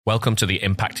Welcome to the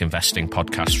Impact Investing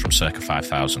podcast from Circa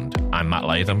 5000. I'm Matt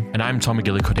Latham. And I'm Tom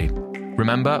McGillicuddy.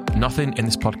 Remember, nothing in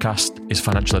this podcast is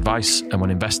financial advice, and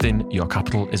when investing, your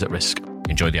capital is at risk.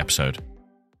 Enjoy the episode.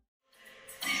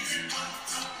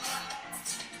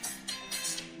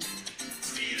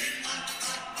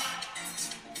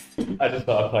 I just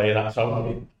thought I'd play you that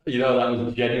song. You know, that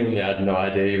was genuinely, I had no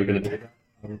idea you were going to do that.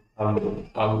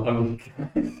 I'm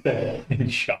in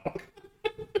shock.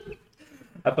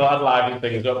 I thought I'd liven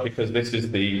things up because this is I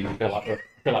feel like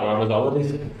we're on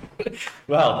holidays.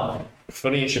 Well,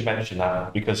 funny you should mention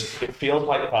that because it feels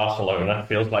like Barcelona,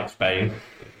 feels like Spain.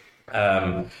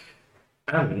 And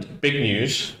big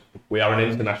news, we are an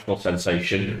international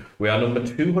sensation. We are number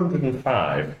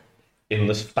 205 in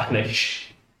the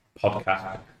Spanish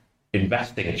podcast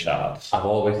investing charts. I've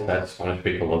always said Spanish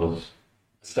people love us.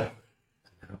 So,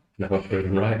 Never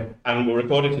proven right. and we're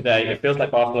recording today. It feels like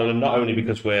Barcelona not only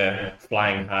because we're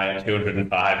flying high at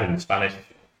 205 in the Spanish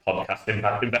podcast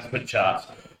impact investment charts,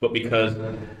 but because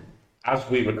as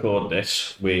we record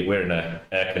this, we're in an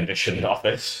air-conditioned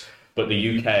office, but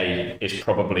the UK is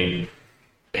probably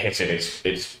hitting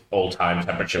its all-time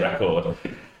temperature record.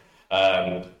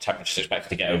 Temperature's expected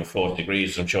to get over 40 degrees,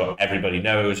 as I'm sure everybody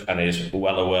knows and is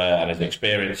well aware and is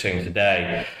experiencing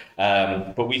today.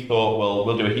 But we thought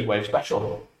we'll do a heatwave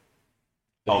special.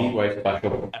 The HEATWAVE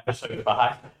SPECIAL. Episode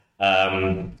 5.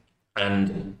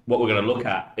 And what we're going to look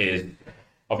at is,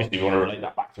 obviously we want to relate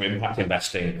that back to impact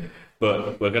investing,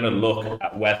 but we're going to look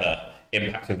at whether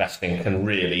impact investing can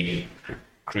really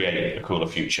create a cooler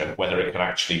future, whether it can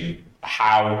actually,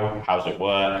 how's it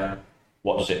work,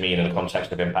 what does it mean in the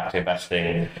context of impact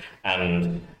investing,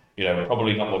 and, you know,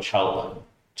 probably not much help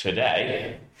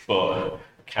today, but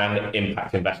can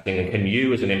impact investing, and can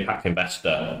you as an impact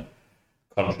investor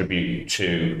contribute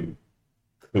to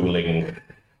cooling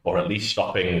or at least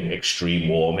stopping extreme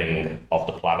warming of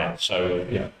the planet? So,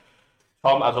 Yeah.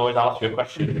 Tom, as always, I'll ask you a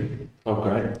question. Oh,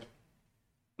 great.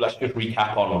 Let's just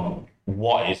recap on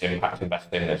what is impact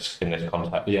investing in this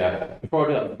context. Yeah. Before I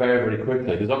do that, very, very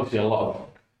quickly, there's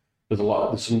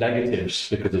some negatives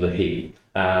because of the heat.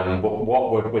 But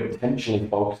what we're intentionally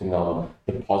focusing on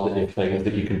the positive things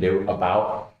that you can do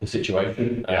about the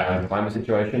situation, the climate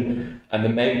situation. And the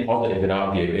main positive in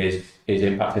our view is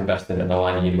impact investing and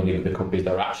aligning your money with the companies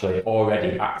that are actually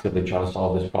already actively trying to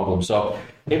solve this problem. So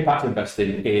impact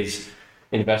investing is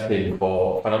investing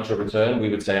for financial return. We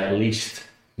would say at least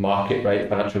market rate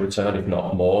financial return, if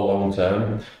not more long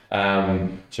term.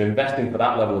 So investing for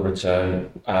that level of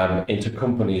return into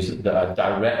companies that are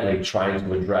directly trying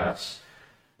to address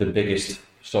the biggest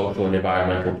social and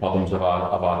environmental problems of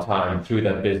our time through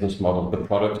their business model, the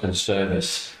product and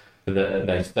service that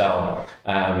they sell.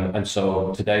 And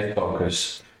so today's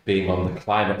focus being on the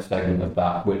climate segment of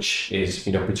that, which is,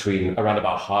 you know, between around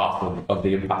about half of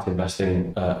the impact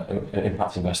investing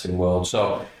world.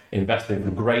 So investing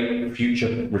for great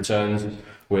future returns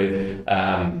with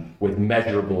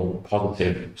measurable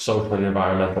positive social and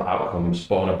environmental outcomes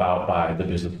borne about by the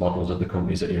business models of the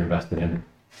companies that you're investing in.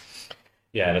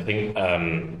 Yeah, and I think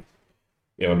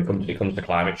you know, when it comes to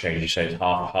climate change, you say it's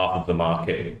half of the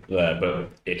market there, but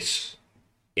it's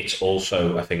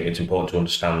also, I think it's important to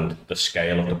understand the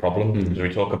scale of the problem. Because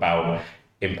we talk about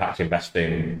impact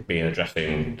investing being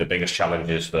addressing the biggest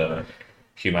challenges that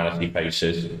humanity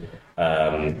faces,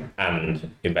 and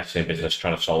investing in business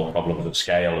trying to solve problems at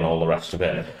scale and all the rest of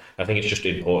it. I think it's just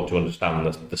important to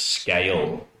understand the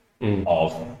scale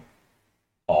of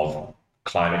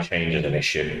climate change as an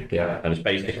issue. Yeah. And it's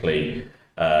basically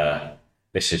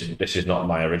this is not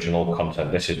my original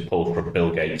content. This is pulled from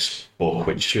Bill Gates' book,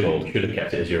 which Should have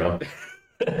kept it as your own.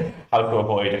 How to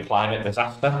Avoid a Climate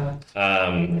Disaster.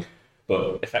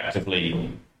 But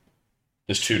effectively,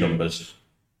 there's two numbers.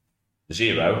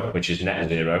 0, which is net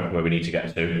zero, where we need to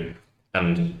get to,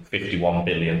 and 51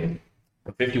 billion.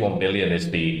 51 billion is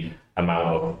the amount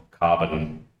of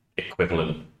carbon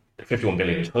equivalent, 51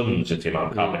 billion tons is the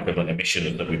amount of carbon equivalent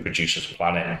emissions that we produce as a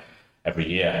planet every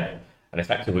year. And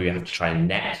effectively, we have to try and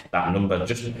net that number.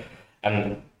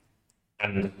 And I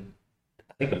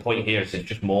think the point here is it's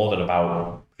just more than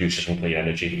about producing some clean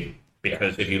energy.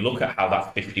 Because if you look at how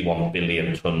that 51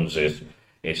 billion tons is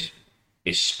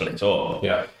split up,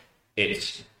 Yeah.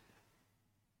 it's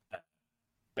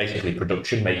basically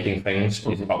production, making things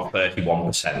is about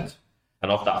 31%.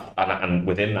 And of that, and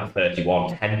within that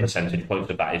 31, 10 percentage points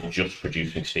of that is just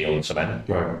producing steel and cement.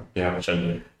 Right. Yeah.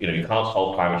 So, you know, you can't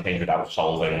solve climate change without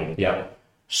solving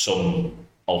some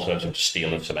alternative to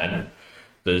steel and cement.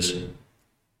 There's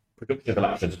production of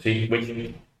electricity,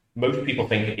 which most people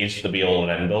think is the be-all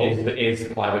and end-all. Is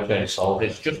climate change solved?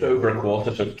 It's just over a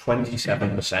quarter, so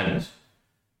 27%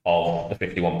 of the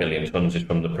 51 billion tonnes is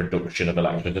from the production of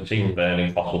electricity,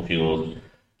 burning fossil fuels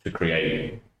to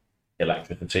create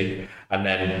electricity. And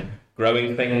then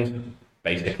growing things,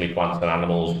 basically plants and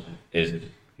animals, is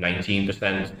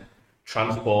 19%.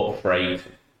 Transport, freight,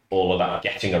 all of that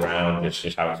getting around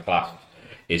is how it's classed,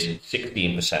 is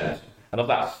 16%. And of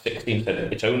that 16%,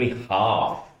 it's only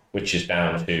half which is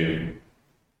down to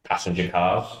passenger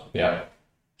cars. Yeah.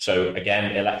 So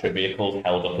again, electric vehicles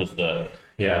held up as the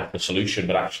solution,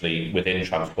 but actually within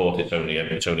transport, it's only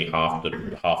half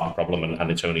the problem, and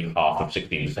it's only half of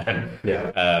 16%.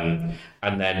 Yeah.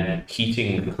 And then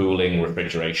heating, cooling,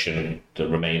 refrigeration, the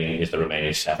remaining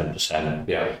 7%.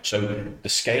 Yeah. So the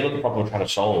scale of the problem we're trying to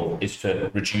solve is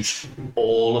to reduce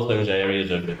all of those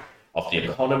areas of the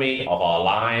economy, of our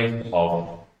lives,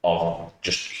 of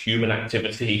just human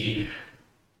activity,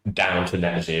 down to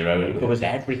net zero. It covers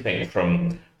everything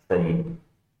from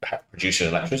producing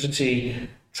electricity,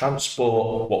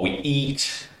 transport, what we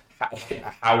eat,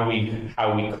 how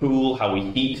we cool, how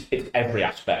we heat. It's every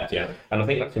aspect. Yeah. And I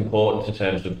think that's important in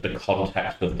terms of the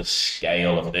context of the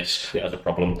scale of this as a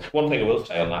problem. One thing I will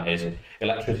say on that is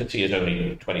electricity is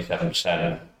only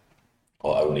 27%,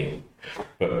 or only,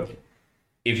 but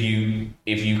if you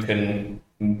can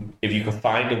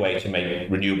find a way to make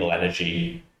renewable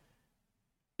energy,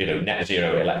 net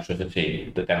zero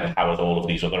electricity that then powers all of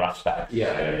these other aspects,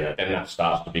 then that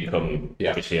starts to become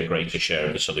obviously a greater share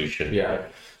of the solution. Yeah. So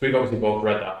we've obviously both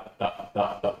read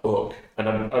that book, and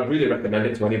I'd really recommend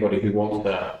it to anybody who wants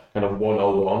the kind of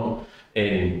 101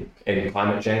 in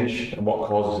climate change and what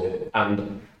causes it.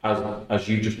 And as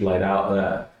you just laid out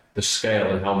there, the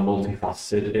scale and how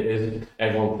multifaceted it is.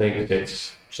 Everyone thinks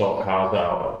it's sort cars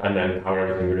out and then power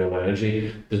everything with renewable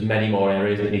energy. There's many more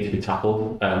areas that need to be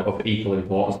tackled of equal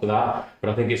importance to that. But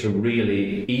I think it's a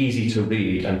really easy to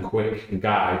read and quick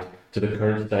guide to the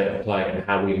current state of play and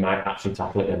how we might actually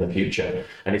tackle it in the future.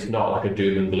 And it's not like a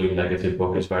doom and gloom negative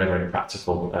book. It's very, very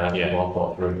practical and well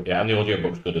thought through. Yeah, and the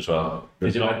audiobook's good as well.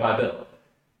 Is it read by Bill?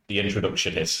 The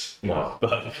introduction is. No.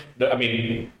 But, I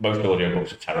mean, most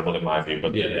audiobooks are terrible in my view,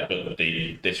 but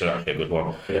this is actually a good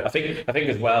one. Yeah. I think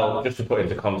as well, just to put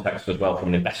into context as well from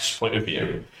an investor's point of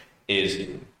view, is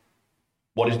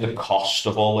what is the cost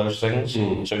of all those things?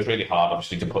 So it's really hard,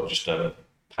 obviously, to put just a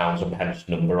pounds and pence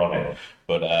number on it.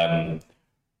 But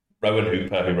Rowan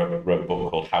Hooper, who wrote a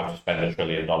book called How to Spend $1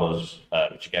 Trillion,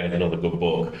 which again is another good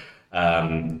book,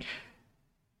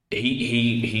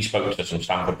 he spoke to some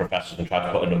Stanford professors and tried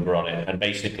to put a number on it, and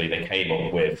basically they came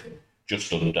up with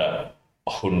just under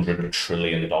 $100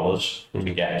 trillion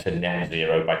to get to net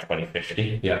zero by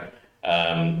 2050. Yeah.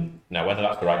 Now, whether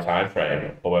that's the right time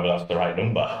frame or whether that's the right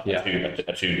number,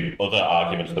 are two other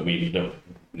arguments that we don't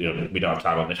have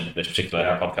time on this particular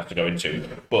podcast to go into.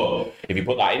 But if you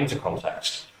put that into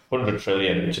context, $100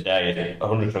 trillion today,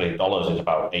 $100 trillion is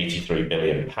about £83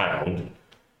 billion.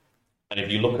 And if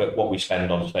you look at what we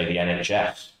spend on, say, the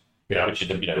NHS, which is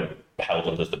held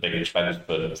up as the big expense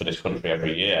for this country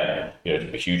every year,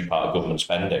 it's a huge part of government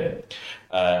spending.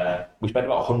 We spend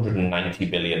about 190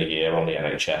 billion a year on the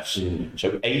NHS.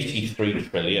 So 83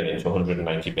 trillion into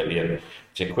 190 billion is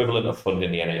equivalent of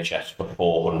funding the NHS for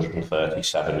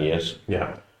 437 years.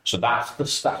 Yeah. So that's the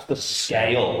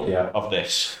scale of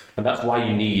this, and that's why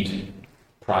you need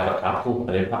private capital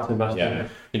and impact investing.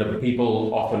 Yeah.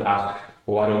 People often ask,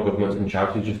 why don't governments and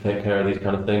charities just take care of these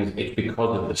kind of things? It's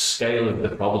because of the scale of the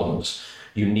problems.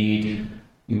 You need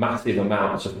massive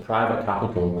amounts of private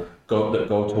capital that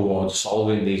go towards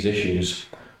solving these issues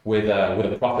with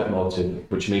a profit motive,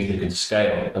 which means they can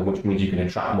scale and which means you can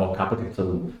attract more capital to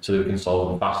them so that we can solve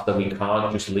them faster. We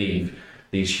can't just leave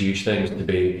these huge things to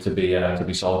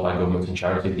be solved by governments and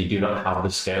charities. They do not have the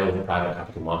scale of the private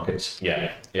capital markets.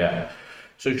 Yeah.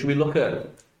 So should we look at?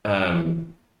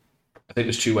 I think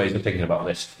there's two ways of thinking about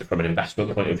this from an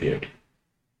investment point of view.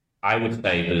 I would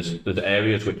say there's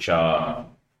areas which are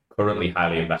currently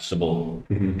highly investable,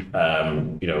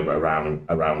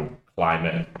 around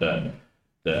climate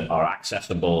that are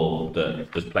accessible.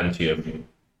 That there's plenty of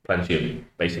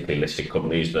basically listed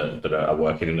companies that are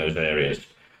working in those areas.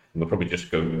 And we'll probably just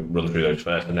go run through those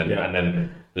first, and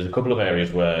then there's a couple of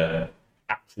areas where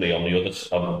actually on the other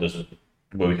side,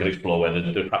 where we can explore where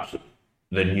there's perhaps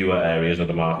the newer areas of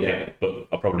the market, but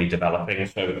are probably developing.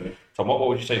 So what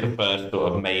would you say the first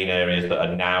sort of main areas that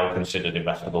are now considered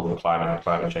investable for climate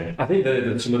change? I think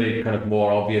that some of the kind of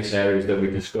more obvious areas that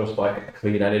we've discussed, like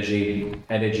clean energy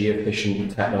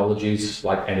efficient technologies,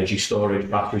 like energy storage,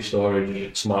 battery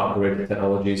storage, smart grid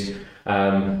technologies.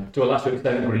 To a lesser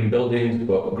extent, green buildings,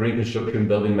 but green construction,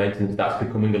 building maintenance, that's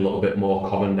becoming a little bit more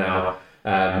common now.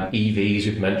 EVs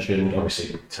we've mentioned,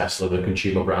 obviously Tesla, the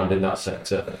consumer brand in that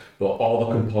sector, but all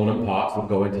the component parts that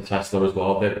go into Tesla as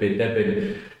well. They've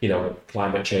been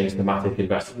climate change thematic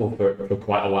investable for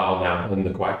quite a while now, and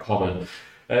they're quite common.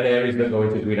 And areas that go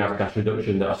into greenhouse gas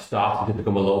reduction that are starting to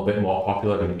become a little bit more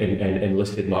popular in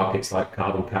listed markets like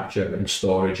carbon capture and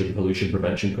storage and pollution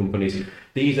prevention companies.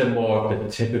 These are more of the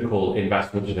typical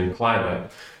investments within climate.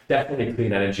 Definitely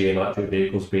clean energy and electric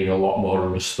vehicles being a lot more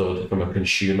understood from a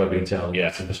consumer retail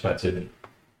perspective.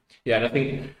 Yeah, and I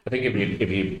think if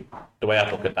you the way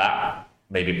I look at that,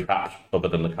 maybe perhaps other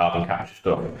than the carbon capture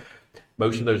stuff,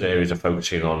 most of those areas are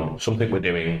focusing on something we're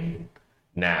doing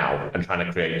now and trying to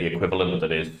create the equivalent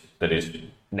that is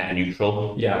net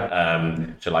neutral.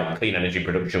 So like clean energy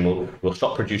production, we'll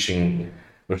stop producing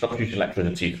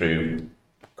electricity through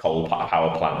coal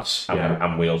power plants,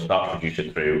 and we'll start to produce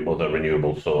it through other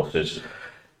renewable sources.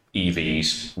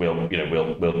 EVs,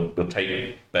 we'll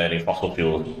take burning fossil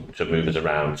fuels to move us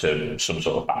around to some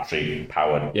sort of battery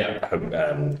powered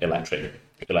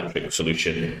electric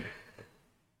solution.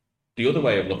 The other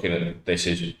way of looking at this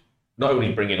is not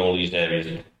only bringing all these areas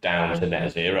down to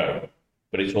net zero,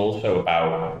 but it's also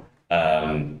about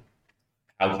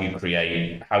how do you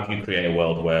create a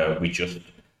world where we just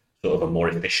sort of are more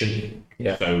efficient.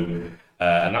 So,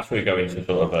 and that's where we go into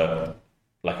sort of a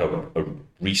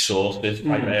resources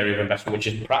type area of investment, which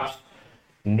is perhaps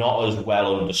not as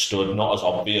well understood, not as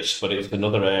obvious, but it's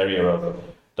another area of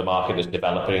the market that's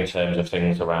developing in terms of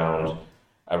things around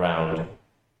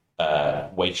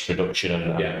waste reduction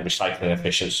and recycling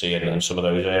efficiency and some of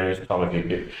those areas. Tom, if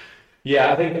you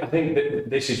I think that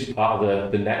this is part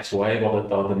of the next wave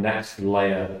or the next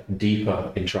layer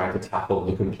deeper in trying to tackle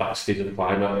the complexities of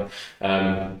climate.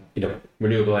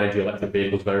 Renewable energy, electric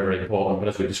vehicles, very, very important, but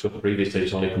as we discussed previously,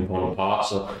 it's only a component part.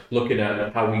 So looking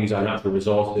at how we use our natural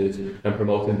resources and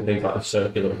promoting things like the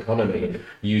circular economy,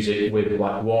 use it with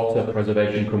like water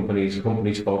preservation companies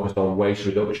focused on waste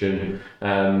reduction,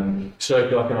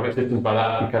 circular economic systems. By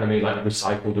that, we kind of mean like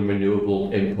recycled and renewable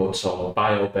inputs or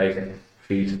bio-based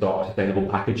feedstock, sustainable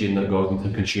packaging that goes into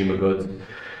consumer goods.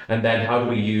 And then how do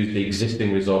we use the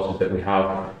existing resources that we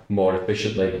have more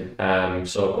efficiently?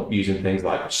 So using things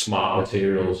like smart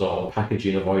materials or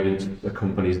packaging avoidance, the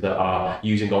companies that are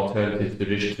using alternatives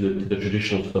to the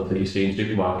traditional stuff that you see in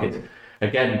supermarkets.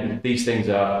 Again, these things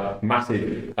are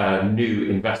massive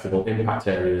new investable impact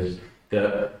areas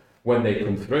that when they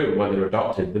come through, when they're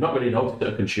adopted, they're not really noticed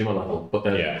at a consumer level, but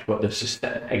they're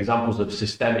examples of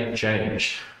systemic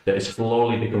change that is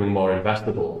slowly becoming more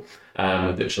investable,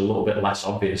 that's a little bit less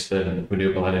obvious than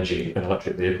renewable energy and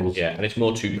electric vehicles. Yeah, and it's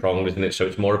more two-pronged, isn't it? So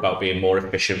it's more about being more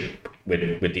efficient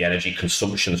with the energy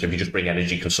consumption. So if you just bring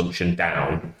energy consumption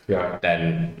down,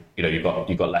 then you've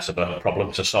got less of a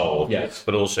problem to solve. Yes.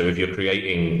 But also if you're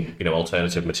creating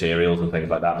alternative materials and things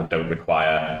like that that don't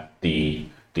require the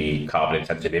carbon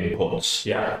intensive inputs,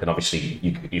 then obviously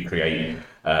you create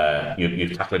you're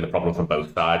tackling the problem from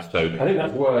both sides. So I think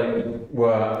that's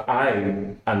where I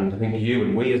and I think you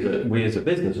and we as a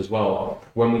business as well,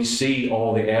 when we see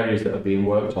all the areas that are being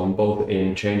worked on, both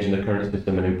in changing the current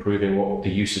system and improving the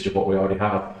usage of what we already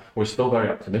have, we're still very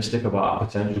optimistic about our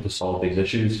potential to solve these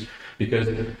issues, because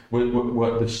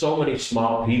there's so many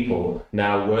smart people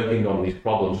now working on these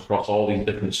problems across all these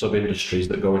different sub-industries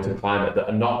that go into climate that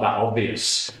are not that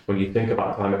obvious when you think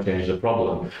about climate change as a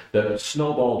problem, that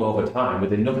snowballed over time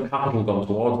with enough capital gone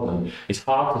towards them. It's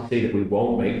hard to see that we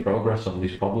won't make progress on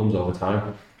these problems over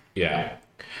time. Yeah.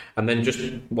 And then just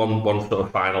one sort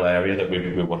of final area that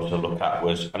we wanted to look at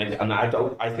was, and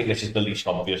I think this is the least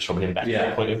obvious from an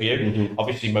investor point of view. Mm-hmm.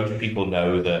 Obviously, most people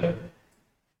know that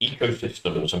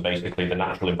ecosystems and basically the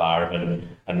natural environment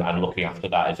and looking after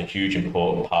that is a huge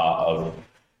important part of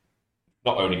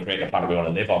not only creating a planet we want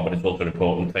to live on, but it's also an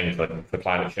important thing for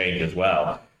climate change as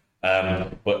well.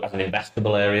 But as an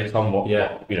investable area, Tom,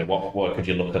 what could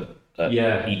you look at?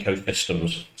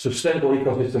 Ecosystems. Sustainable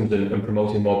ecosystems and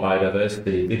promoting more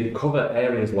biodiversity. They cover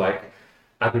areas like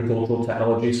agricultural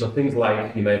technology, so things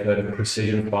like, you may have heard of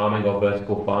precision farming or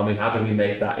vertical farming. How do we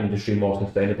make that industry more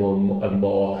sustainable and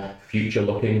more future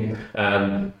looking?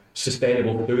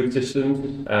 Sustainable food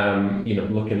systems,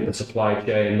 looking at the supply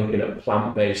chain, looking at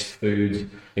plant-based foods,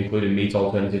 including meat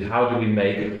alternatives. How do we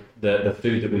make the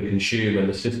food that we consume and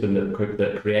the system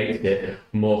that creates it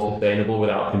more sustainable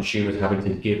without consumers having to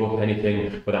give up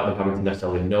anything, without them having to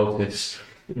necessarily notice?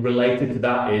 Related to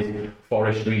that is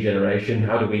forest regeneration.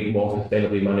 How do we more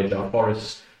sustainably manage our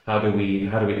forests? How do we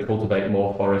cultivate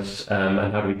more forests,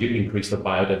 and how do we increase the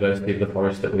biodiversity of the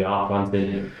forests that we are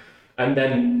planting? And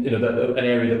then, an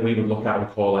area that we would look at and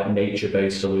call like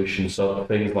nature-based solutions. So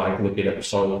things like looking at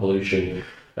soil pollution,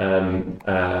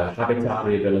 habitat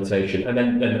rehabilitation, and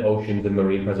then oceans and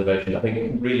marine preservation. I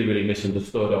think really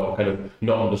misunderstood or kind of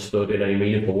not understood in any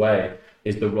meaningful way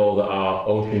is the role that our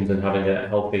oceans and having a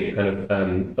healthy kind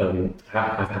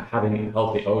of having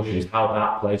healthy oceans, how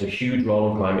that plays a huge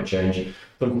role in climate change.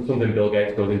 Something Bill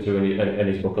Gates goes into in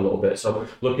his book a little bit. So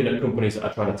looking at companies that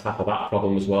are trying to tackle that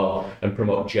problem as well and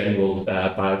promote general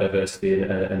biodiversity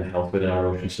and health within our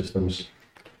ocean systems.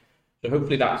 So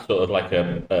hopefully that's sort of like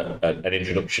an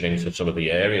introduction into some of the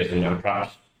areas and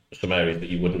perhaps some areas that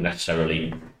you wouldn't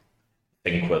necessarily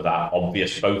think were that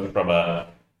obvious, both from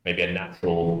maybe a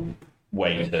natural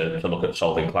way to look at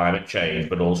solving climate change,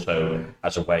 but also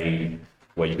as a way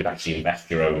where you could actually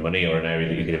invest your own money, or an area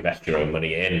that you could invest your own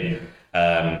money in.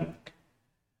 So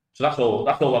that's all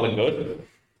well and good.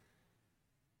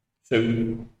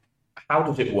 So how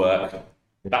does it work?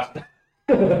 I've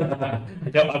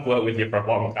worked with you for a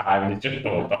long time, and it's just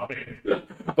all topic.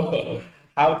 But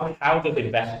how does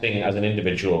investing as an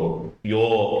individual,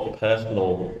 your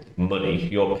personal money,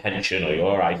 your pension or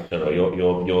your ISA or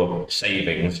your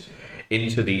savings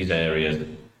into these areas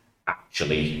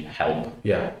actually help?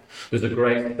 Yeah, there's a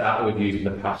great stat we've used in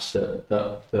the past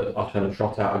that I'll kind of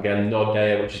trot out again.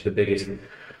 Nordea, which is the biggest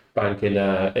bank in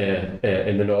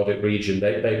the Nordic region,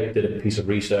 they did a piece of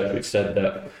research which said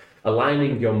that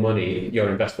aligning your money, your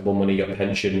investable money, your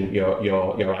pension,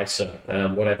 your ISA,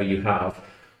 whatever you have,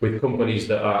 with companies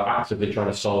that are actively trying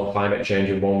to solve climate change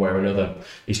in one way or another,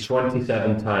 is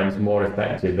 27 times more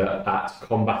effective at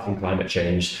combating climate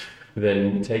change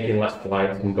than taking less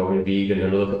flights and going vegan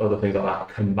and other things like that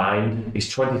combined. Is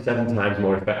 27 times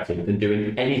more effective than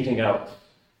doing anything else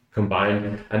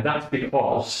combined. And that's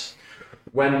because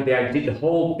when the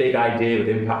whole big idea with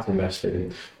impact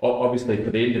investing, obviously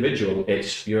for the individual,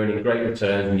 it's you're earning great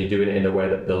returns and you're doing it in a way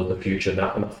that builds the future,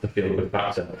 and that's the feel-good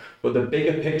factor. But the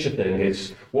bigger picture thing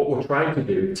is what we're trying to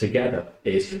do together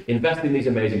is invest in these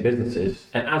amazing businesses,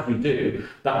 and as we do,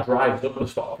 that drives up the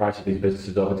stock price of these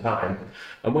businesses over time.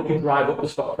 And when you drive up the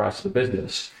stock price of the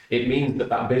business, it means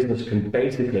that business can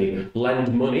basically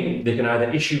lend money. They can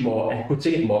either issue more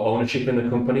equity, more ownership in the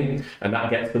company, and that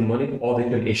gets them money, or they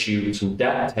can issue some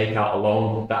debt, take out a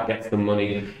loan, that gets them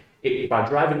money. By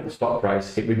driving up the stock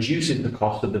price, it reduces the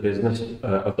cost of the business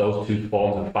of those two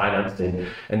forms of financing,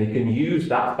 and they can use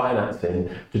that financing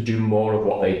to do more of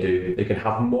what they do. They can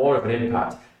have more of an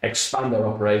impact, expand their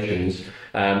operations,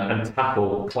 and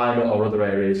tackle climate or other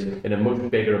areas in a much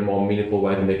bigger and more meaningful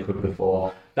way than they could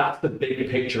before. That's the big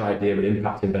picture idea with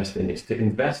impact investing. It's to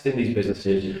invest in these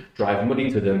businesses, drive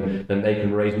money to them, then they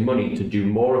can raise money to do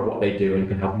more of what they do and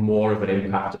can have more of an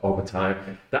impact over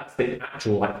time. That's the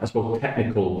actual, I suppose,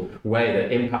 technical way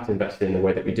that impact investing, the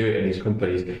way that we do it in these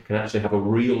companies, can actually have a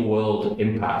real world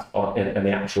impact in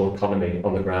the actual economy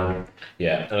on the ground.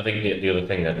 Yeah, and I think the other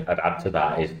thing that I'd add to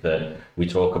that is that we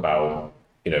talk about,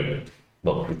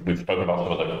 look, we've spoken about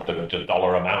some of the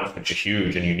dollar amounts, which are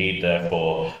huge, and you need,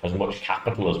 therefore, as much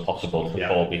capital as possible to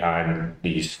fall behind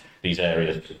these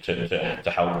areas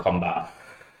to help combat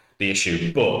the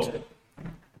issue. But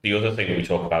the other thing that we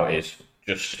talk about is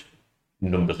just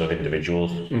numbers of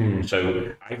individuals.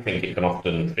 So I think it can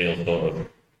often feel sort of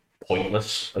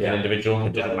pointless as an individual.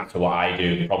 It doesn't matter what I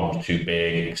do, the problem's too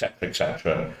big, etc.,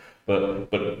 etc. But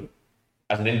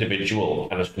as an individual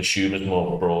and as consumers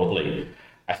more broadly,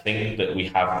 I think that we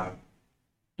have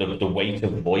the weight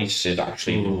of voice is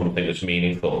actually something that's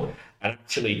meaningful, and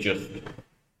actually just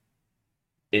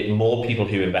more people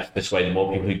who invest this way, the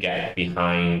more people who get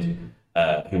behind,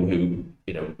 who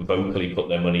vocally put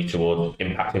their money towards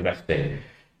impact investing,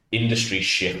 industry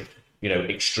shift.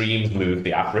 Extremes move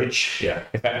the average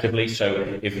effectively.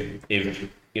 So if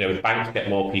banks get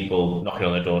more people knocking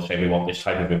on their door saying we want this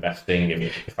type of investing,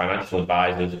 if financial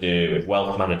advisors do, if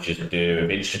wealth managers do, if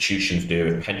institutions do,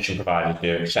 if pension providers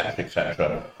do,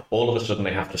 etc., all of a sudden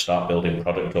they have to start building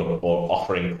product or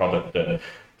offering product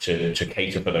to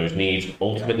cater for those needs.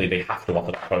 Ultimately, they have to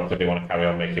offer that product if they want to carry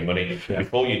on making money.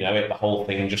 Before you know it, the whole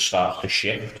thing just starts to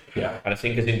shift. And I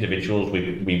think as individuals,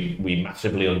 we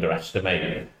massively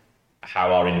underestimate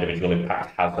how our individual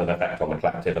impact has an effect on the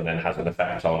collective, and then has an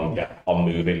effect on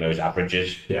moving those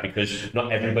averages. Because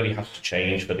not everybody has to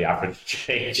change for the average to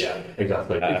change.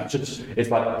 Exactly.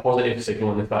 It's like a positive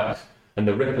signal and effect, and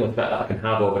the ripple effect that can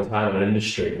have over time in an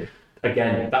industry.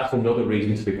 Again, that's another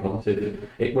reason to be positive.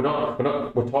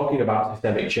 We're talking about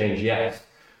systemic change, yes,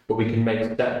 but we can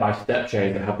make step-by-step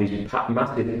change that have these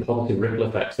massive positive ripple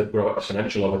effects that grow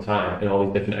exponential over time in all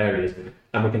these different areas,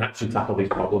 and we can actually tackle these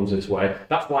problems this way.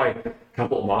 That's why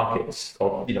capital markets,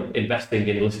 or investing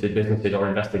in listed businesses or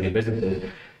investing in businesses,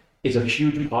 is a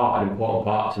huge part, an important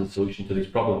part to the solution to these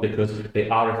problems, because they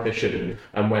are efficient,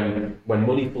 and when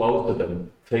money flows to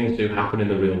them, things do happen in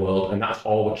the real world, and that's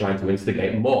all we're trying to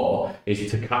instigate more, is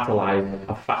to catalyse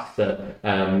a faster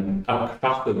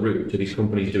route to these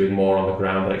companies doing more on the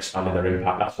ground and expanding their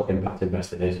impact. That's what impact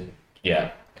investing is.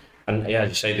 Yeah. And yeah, as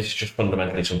you say, this is just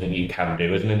fundamentally something you can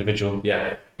do as an individual.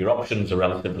 Yeah. Your options are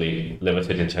relatively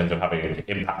limited in terms of having an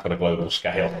impact on a global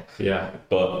scale. Yeah.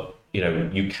 But,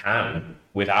 you can,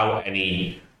 without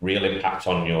any real impact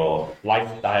on your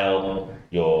lifestyle,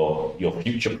 your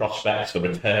future prospects, the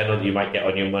return that you might get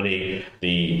on your money,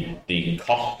 the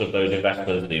cost of those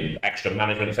investments, the extra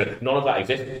management, etc. None of that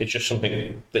exists. It's just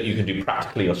something that you can do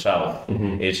practically yourself,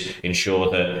 is ensure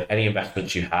that any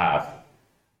investments you have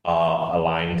are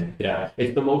aligned. Yeah,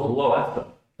 it's the most low effort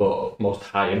but most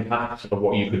high impact of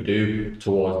what you could do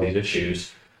towards these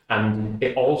issues. And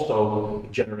it also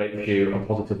generates you a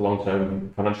positive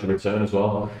long-term financial return as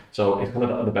well. So it's kind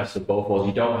of the best of both worlds.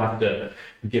 You don't have to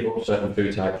give up certain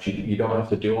food types. You don't have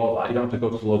to do all that. You don't have to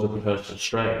go to loads of personal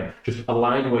strain. Just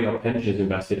align where your pension is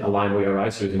invested, align where your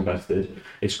ISA is invested.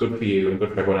 It's good for you and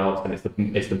good for everyone else, and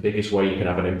it's the biggest way you can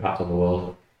have an impact on the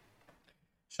world.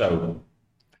 So,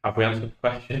 have we answered the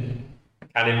question?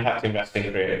 Can impact investing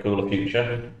create a cooler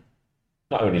future?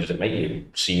 Not only does it make you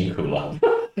seem cooler.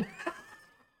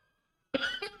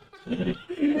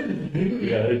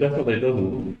 Yeah, it definitely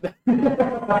doesn't.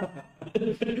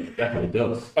 It definitely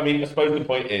does. I mean, I suppose the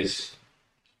point is,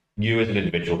 you as an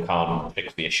individual can't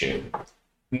fix the issue.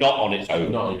 Not on its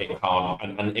own. It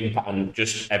can't. And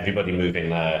just everybody moving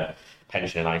their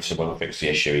pension and ISA won't fix the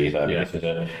issue either.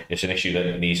 Yeah. It's an issue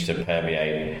that needs to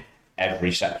permeate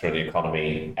every sector of the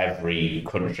economy, every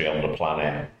country on the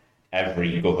planet,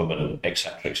 every government,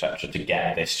 etc., to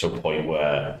get this to a point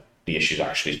where the issue's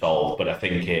actually solved. But I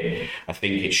think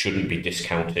it shouldn't be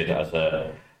discounted as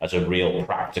a real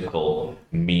practical,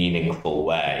 meaningful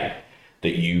way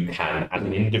that you can, as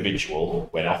an individual,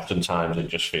 when oftentimes it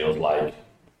just feels like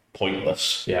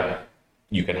pointless. Yeah.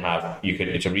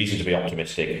 It's a reason to be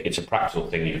optimistic. It's a practical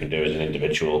thing you can do as an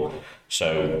individual.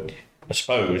 So I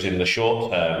suppose in the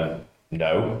short term,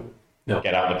 no.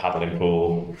 Get out the paddling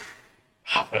pool.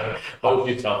 Hold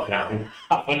yourself down.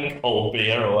 Have a cold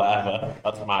beer or whatever.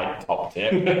 That's my top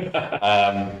tip.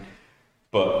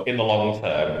 But in the long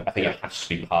term, I think it has to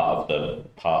be part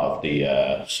of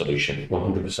the solution.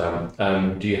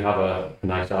 100%. Do you have a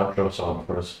nice outro song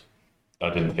for us? I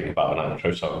didn't think about an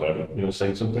outro song though. You want to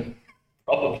sing something?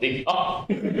 Probably not.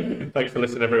 Thanks for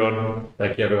listening, everyone.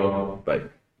 Thank you, everyone. Bye.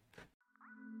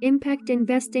 Impact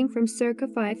Investing from Circa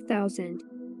 5000.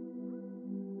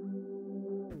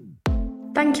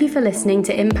 Thank you for listening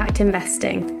to Impact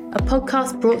Investing, a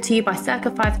podcast brought to you by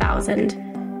Circa 5000.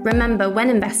 Remember, when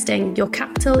investing, your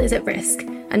capital is at risk,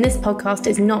 and this podcast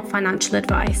is not financial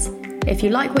advice. If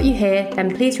you like what you hear,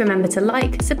 then please remember to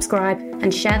like, subscribe,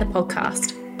 and share the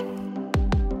podcast.